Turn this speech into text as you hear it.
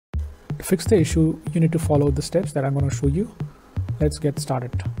to fix the issue, you need to follow the steps that I'm going to show you. Let's get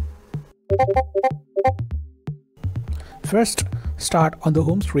started. First, start on the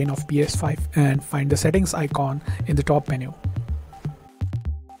home screen of PS5 and find the settings icon in the top menu.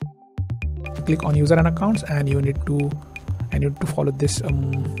 Click on user and accounts, and you need to follow this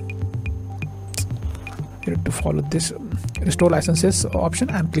restore licenses option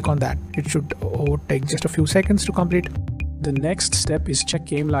and click on that. It should take just a few seconds to complete. The next step is check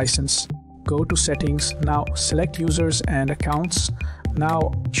game license. Go to settings. Now select users and accounts.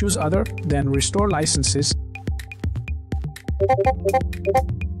 Now choose other, then restore licenses.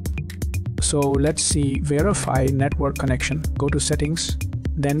 So let's see, verify network connection. Go to settings,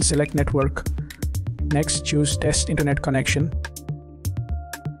 then select network. Next, choose test internet connection.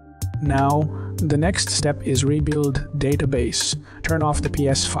 Now the next step is rebuild database. Turn off the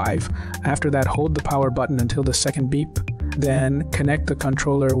PS5. After that, hold the power button until the second beep. Then connect the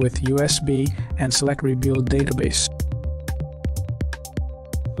controller with USB and select rebuild database.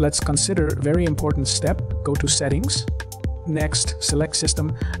 Let's consider a very important step. Go to settings. Next, select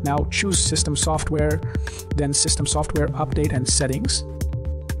system. Now choose system software, then system software update and settings.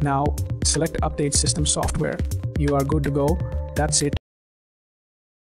 Now select update system software. You are good to go. That's it.